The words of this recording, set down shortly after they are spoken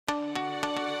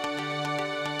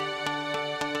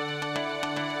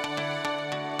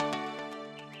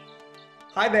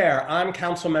Hi there, I'm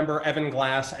councilmember Evan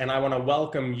Glass, and I want to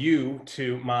welcome you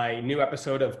to my new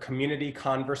episode of Community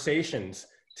Conversations.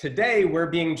 Today, we're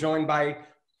being joined by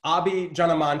Abhi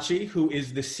Janamanchi, who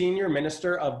is the senior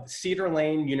minister of Cedar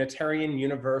Lane Unitarian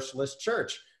Universalist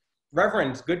Church.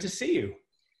 Reverend, good to see you.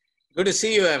 Good to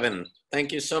see you, Evan.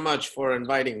 Thank you so much for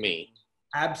inviting me.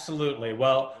 Absolutely.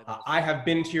 Well, I have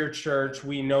been to your church.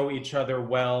 We know each other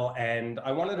well, and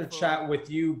I wanted to chat with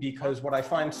you because what I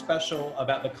find special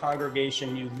about the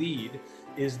congregation you lead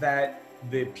is that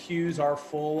the pews are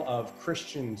full of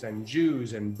Christians and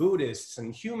Jews and Buddhists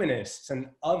and humanists and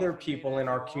other people in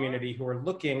our community who are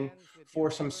looking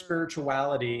for some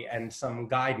spirituality and some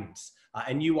guidance.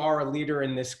 And you are a leader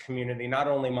in this community, not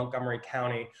only Montgomery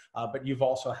County, but you've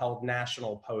also held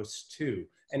national posts too.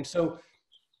 And so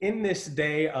in this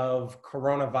day of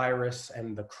coronavirus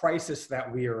and the crisis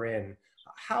that we are in,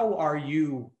 how are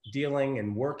you dealing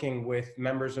and working with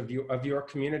members of your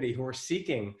community who are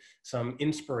seeking some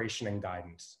inspiration and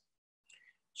guidance?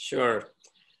 Sure.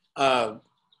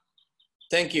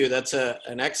 Thank you. That's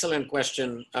an excellent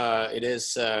question. It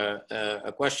is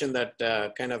a question that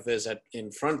kind of is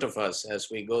in front of us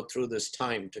as we go through this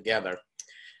time together.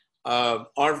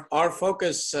 Our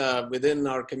focus within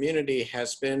our community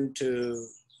has been to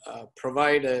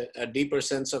provide a deeper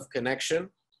sense of connection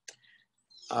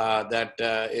that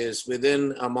is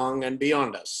within, among, and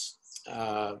beyond us,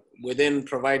 within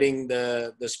providing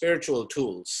the spiritual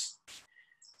tools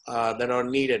that are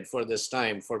needed for this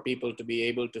time, for people to be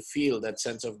able to feel that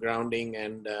sense of grounding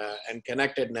and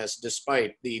connectedness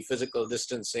despite the physical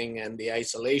distancing and the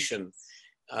isolation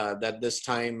that this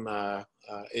time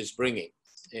is bringing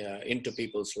into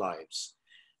people's lives.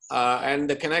 And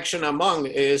the connection among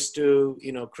is to,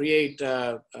 create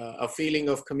a feeling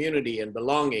of community and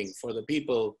belonging for the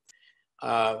people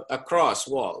across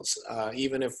walls,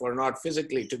 even if we're not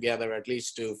physically together, at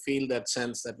least to feel that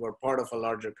sense that we're part of a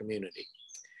larger community.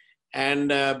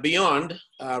 And beyond,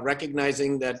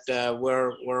 recognizing that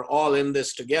we're all in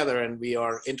this together and we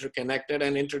are interconnected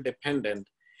and interdependent,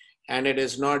 and it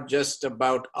is not just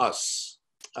about us,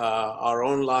 our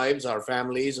own lives, our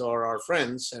families, or our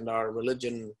friends and our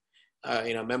religion,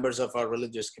 members of our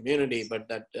religious community, but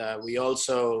that we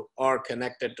also are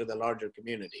connected to the larger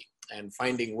community and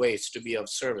finding ways to be of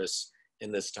service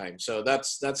in this time. So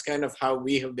that's kind of how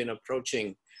we have been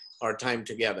approaching our time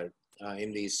together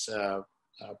in these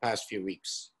past few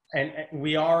weeks. And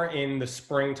we are in the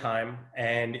springtime,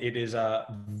 and it is a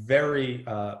very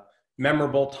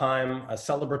memorable time, a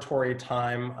celebratory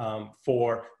time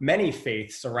for many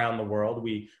faiths around the world.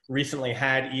 We recently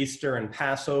had Easter and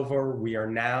Passover. We are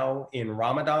now in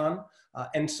Ramadan.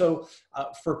 And so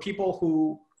for people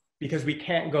who, because we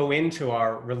can't go into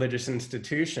our religious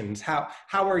institutions, how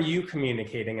are you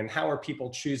communicating, and how are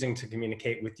people choosing to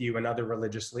communicate with you and other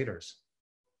religious leaders?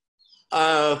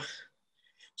 Our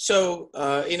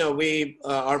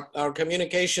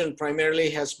communication primarily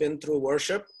has been through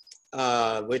worship,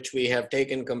 which we have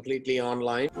taken completely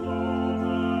online.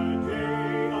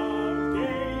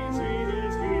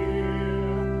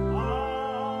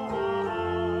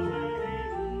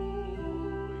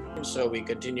 So we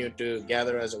continue to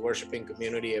gather as a worshiping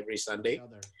community every Sunday.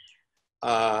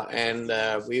 And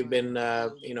we've been,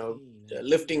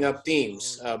 lifting up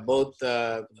themes, both,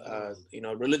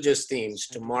 religious themes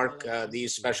to mark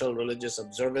these special religious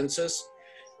observances,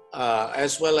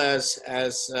 as well as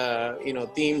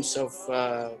themes of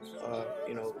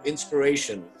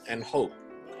inspiration and hope,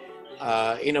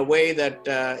 in a way that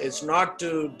is not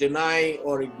to deny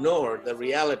or ignore the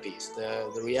realities,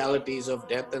 the realities of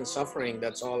death and suffering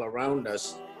that's all around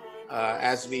us,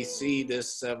 as we see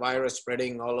this virus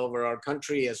spreading all over our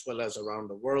country as well as around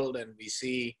the world, and we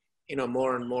see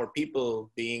more and more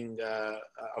people being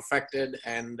affected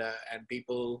and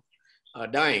people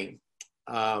dying.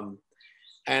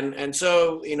 And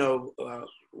so,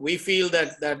 we feel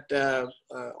that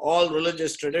all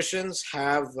religious traditions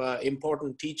have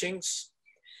important teachings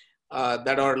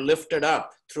that are lifted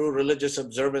up through religious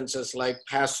observances like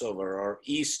Passover or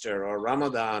Easter or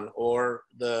Ramadan or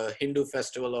the Hindu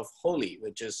festival of Holi,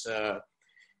 which is a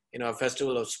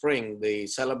festival of spring, the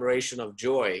celebration of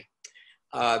joy.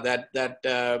 That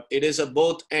it is a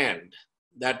both and.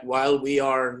 That while we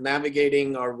are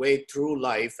navigating our way through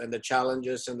life and the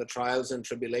challenges and the trials and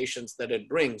tribulations that it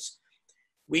brings,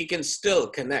 we can still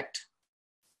connect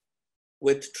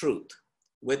with truth,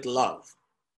 with love,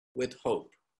 with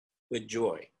hope, with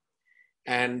joy,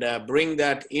 and bring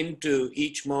that into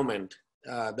each moment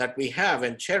that we have,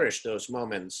 and cherish those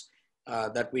moments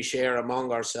that we share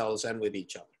among ourselves and with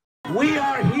each other. We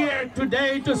are here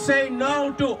today to say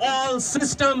no to all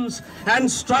systems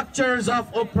and structures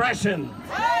of oppression.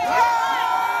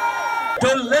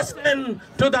 to listen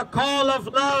to the call of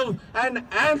love and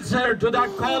answer to that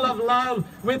call of love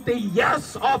with the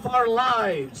yes of our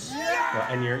lives. Well,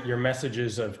 and your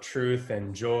messages of truth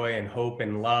and joy and hope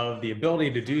and love, the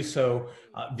ability to do so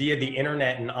via the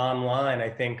internet and online, I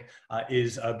think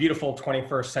is a beautiful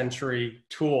 21st century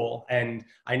tool. And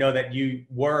I know that you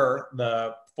were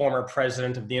the former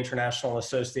president of the International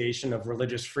Association of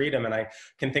Religious Freedom, and I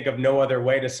can think of no other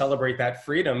way to celebrate that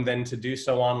freedom than to do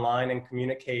so online and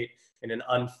communicate in an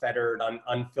unfettered,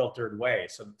 unfiltered way.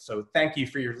 So thank you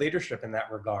for your leadership in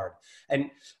that regard. And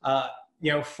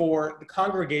you know, for the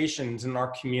congregations in our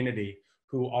community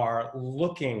who are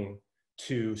looking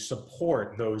to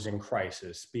support those in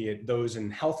crisis, be it those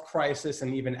in health crisis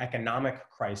and even economic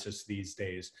crisis these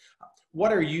days,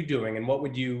 what are you doing and what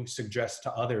would you suggest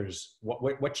to others?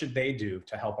 What should they do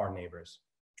to help our neighbors?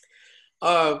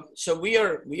 So we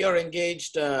are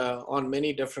engaged on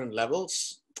many different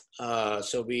levels.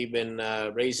 So we've been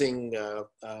raising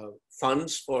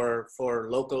funds for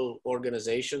local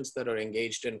organizations that are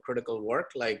engaged in critical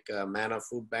work, like Manna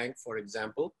Food Bank, for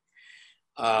example.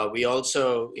 We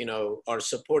also, are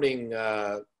supporting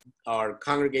our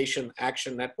Congregation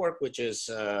Action Network, which is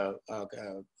a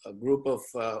group of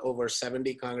over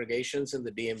 70 congregations in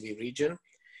the DMV region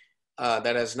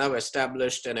that has now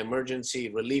established an emergency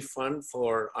relief fund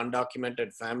for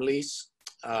undocumented families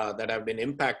that have been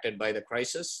impacted by the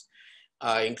crisis,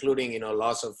 including,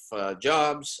 loss of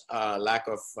jobs, lack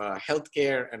of health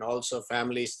care, and also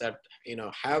families that,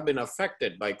 have been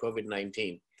affected by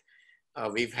COVID-19.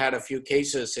 We've had a few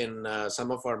cases in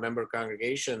some of our member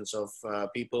congregations of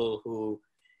people who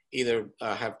either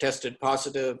have tested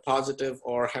positive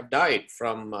or have died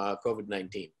from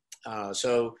COVID-19.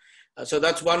 So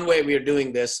that's one way we are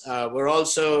doing this. We're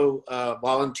also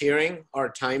volunteering our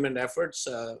time and efforts,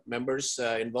 members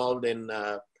involved in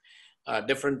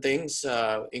different things,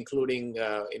 including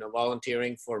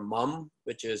volunteering for MUM,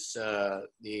 which is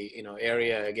the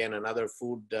area, again, another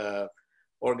food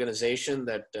organization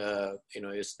that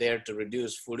is there to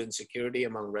reduce food insecurity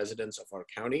among residents of our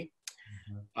county.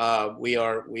 We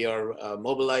are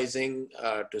mobilizing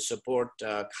to support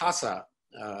CASA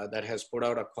that has put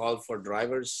out a call for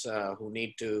drivers who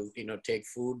need to take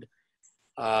food,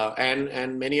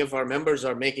 and many of our members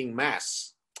are making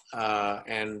masks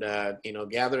and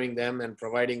gathering them and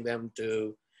providing them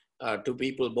to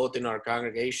people both in our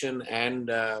congregation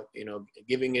and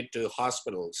giving it to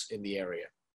hospitals in the area.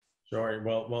 Sure.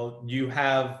 Well, you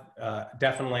have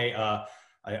definitely a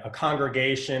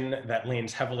congregation that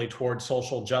leans heavily towards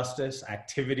social justice,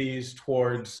 activities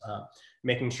towards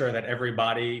making sure that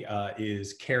everybody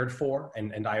is cared for.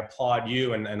 And I applaud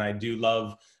you. And I do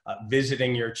love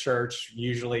visiting your church,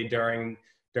 usually during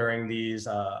these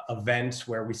events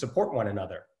where we support one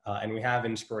another. And we have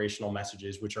inspirational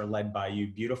messages which are led by you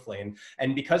beautifully.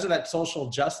 And because of that social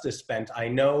justice bent, I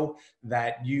know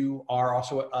that you are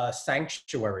also a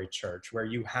sanctuary church where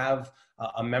you have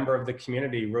a member of the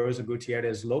community, Rosa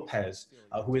Gutierrez Lopez,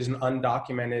 who is an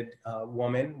undocumented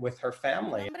woman with her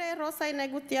family.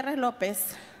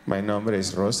 My nombre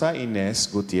es Rosa Inés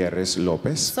Gutierrez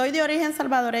López. Soy de origen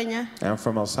salvadoreña. I'm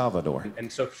from El Salvador. And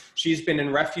so she's been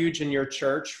in refuge in your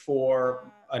church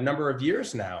for a number of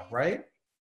years now, right?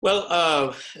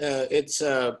 Well,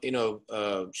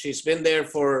 she's been there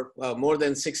for more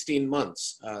than 16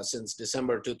 months since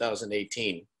December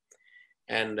 2018.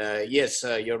 And yes,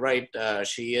 you're right.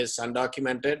 She is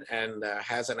undocumented and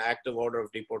has an active order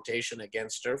of deportation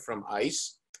against her from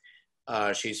ICE.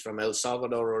 She's from El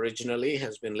Salvador originally,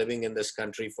 has been living in this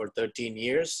country for 13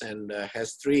 years and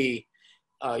has 3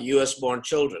 US-born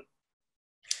children.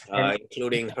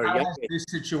 Including her young. This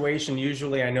situation,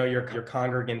 usually I know your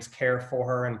congregants care for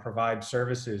her and provide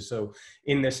services. So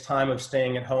in this time of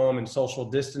staying at home and social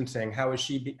distancing, how is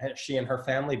she and her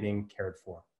family being cared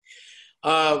for?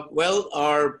 Well,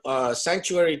 our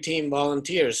sanctuary team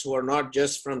volunteers who are not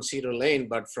just from Cedar Lane,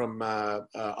 but from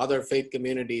other faith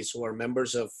communities who are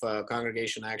members of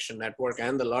Congregation Action Network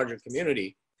and the larger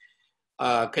community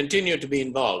continue to be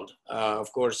involved.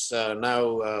 Of course,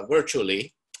 now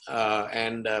virtually.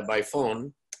 And by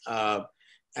phone,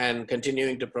 and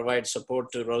continuing to provide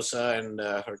support to Rosa and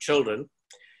her children.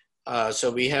 So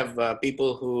we have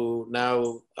people who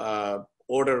now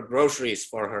order groceries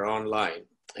for her online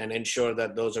and ensure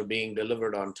that those are being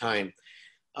delivered on time.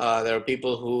 There are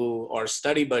people who are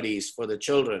study buddies for the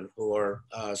children who are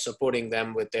supporting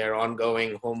them with their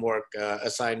ongoing homework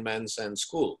assignments and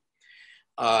school.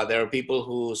 There are people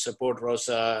who support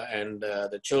Rosa and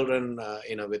the children,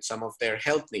 with some of their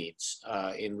health needs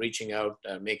in reaching out,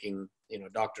 making,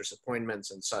 doctor's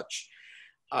appointments and such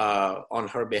on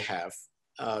her behalf.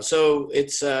 So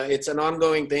it's an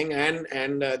ongoing thing,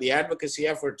 and the advocacy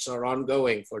efforts are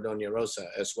ongoing for Doña Rosa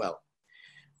as well.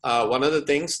 One of the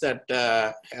things that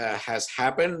has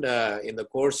happened in the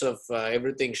course of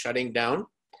everything shutting down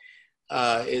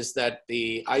is that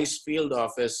the ICE field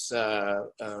office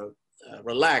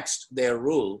relaxed their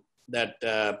rule that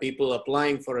people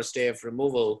applying for a stay of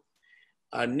removal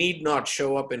need not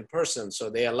show up in person. So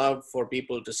they allowed for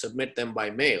people to submit them by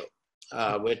mail,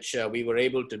 which we were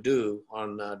able to do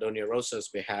on Doña Rosa's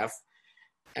behalf.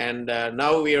 And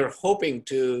now we are hoping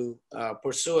to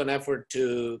pursue an effort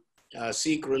to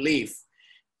seek relief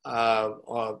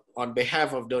on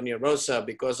behalf of Doña Rosa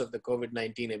because of the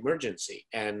COVID-19 emergency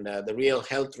and the real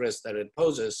health risk that it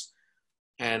poses.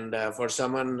 And for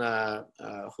someone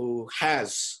who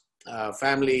has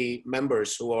family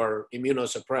members who are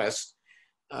immunosuppressed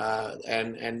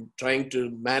and trying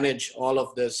to manage all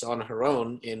of this on her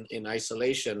own in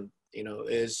isolation,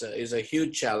 is a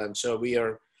huge challenge. So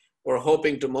we're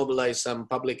hoping to mobilize some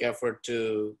public effort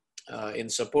to in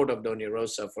support of Doña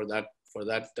Rosa for that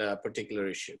particular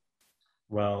issue.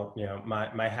 Well,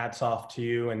 my hat's off to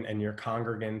you and your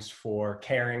congregants for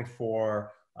caring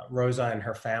for Rosa and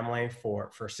her family for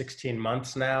 16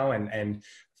 months now and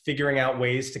figuring out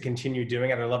ways to continue doing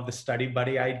it. I love the study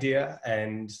buddy idea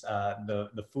and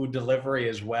the food delivery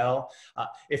as well.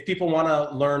 If people want to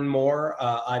learn more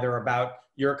either about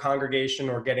your congregation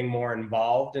or getting more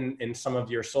involved in some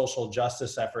of your social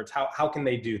justice efforts, how can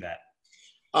they do that?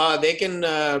 They can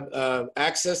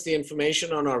access the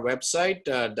information on our website,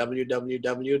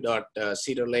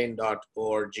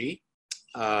 www.cedarlane.org.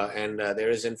 And there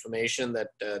is information that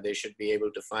they should be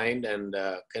able to find and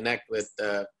connect with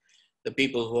the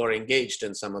people who are engaged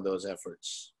in some of those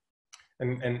efforts.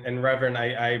 And Reverend,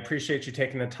 I appreciate you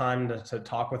taking the time to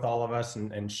talk with all of us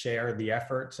and share the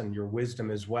efforts and your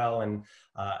wisdom as well. And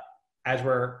as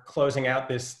we're closing out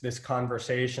this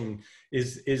conversation,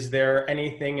 is there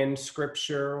anything in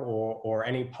scripture or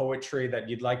any poetry that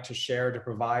you'd like to share to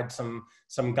provide some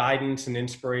guidance and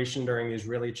inspiration during these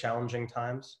really challenging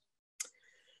times?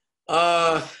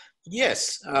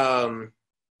 Yes.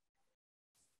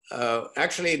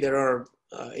 Actually, there are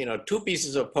two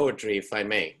pieces of poetry, if I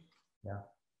may. Yeah.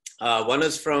 One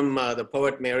is from the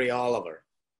poet Mary Oliver.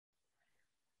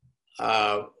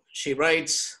 She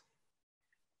writes,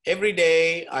 "Every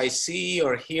day I see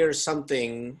or hear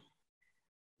something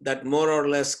that more or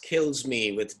less kills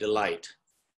me with delight,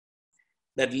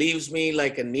 that leaves me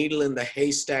like a needle in the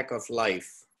haystack of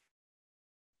life.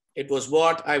 It was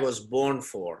what I was born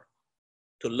for,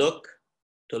 to look,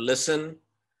 to listen,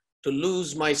 to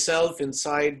lose myself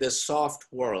inside this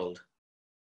soft world,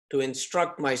 to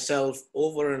instruct myself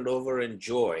over and over in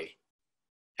joy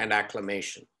and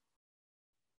acclamation."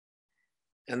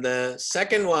 And the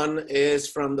second one is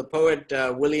from the poet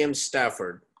William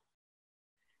Stafford,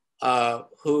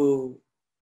 who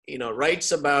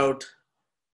writes about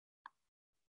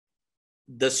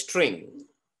the string,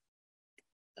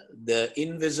 the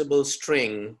invisible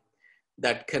string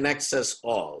that connects us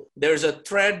all. There's a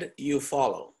thread you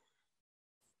follow.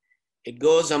 It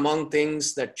goes among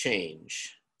things that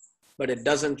change, but it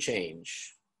doesn't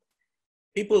change.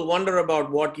 People wonder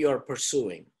about what you're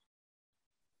pursuing.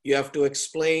 You have to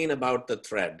explain about the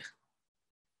thread,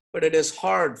 but it is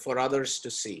hard for others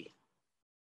to see.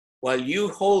 While you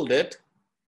hold it,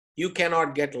 you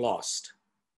cannot get lost.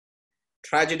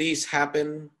 Tragedies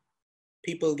happen,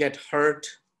 people get hurt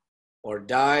or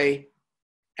die,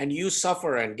 and you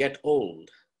suffer and get old.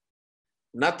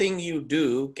 Nothing you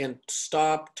do can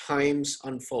stop time's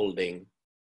unfolding.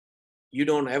 You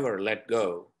don't ever let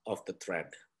go of the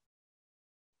thread.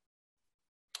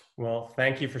 Well,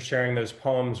 thank you for sharing those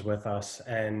poems with us.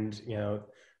 And,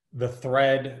 the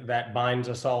thread that binds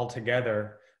us all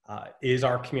together is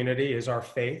our community, is our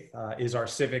faith, is our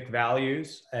civic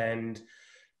values. And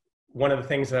one of the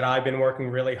things that I've been working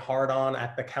really hard on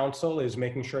at the council is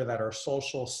making sure that our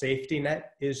social safety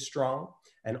net is strong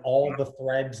and all the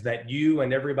threads that you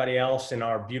and everybody else in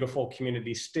our beautiful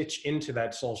community stitch into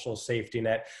that social safety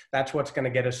net, that's what's going to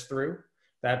get us through.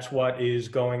 That's what is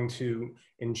going to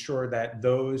ensure that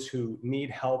those who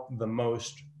need help the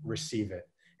most receive it.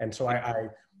 And so I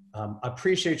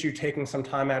appreciate you taking some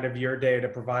time out of your day to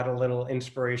provide a little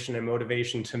inspiration and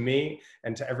motivation to me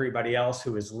and to everybody else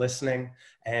who is listening.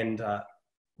 And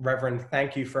Reverend,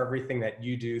 thank you for everything that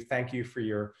you do. Thank you for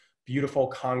your beautiful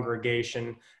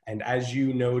congregation. And as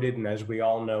you noted, and as we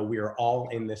all know, we are all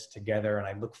in this together. And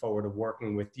I look forward to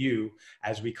working with you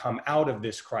as we come out of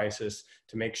this crisis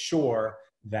to make sure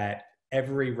that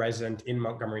every resident in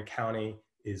Montgomery County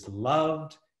is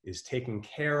loved, is taken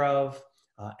care of,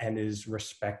 and is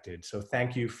respected. So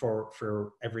thank you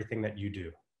for everything that you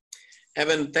do.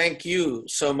 Evan, thank you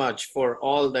so much for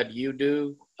all that you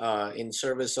do in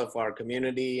service of our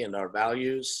community and our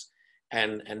values,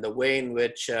 and the way in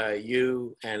which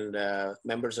you and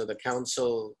members of the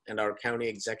council and our county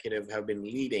executive have been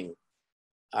leading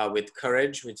with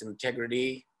courage, with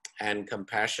integrity and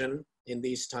compassion in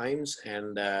these times,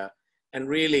 and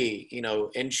really, you know,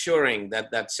 ensuring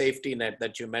that that safety net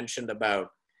that you mentioned about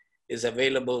is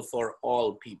available for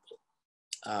all people,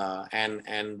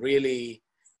 and really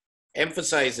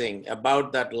emphasizing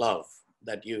about that love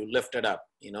that you lifted up,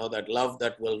 you know, that love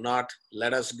that will not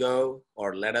let us go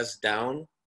or let us down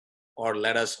or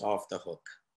let us off the hook.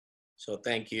 So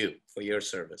thank you for your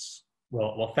service.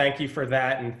 Well, thank you for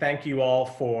that. And thank you all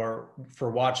for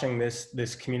watching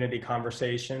this community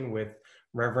conversation with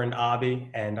Rev.Abhi.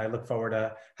 And I look forward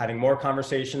to having more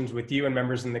conversations with you and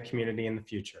members in the community in the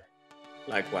future.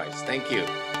 Likewise, thank you.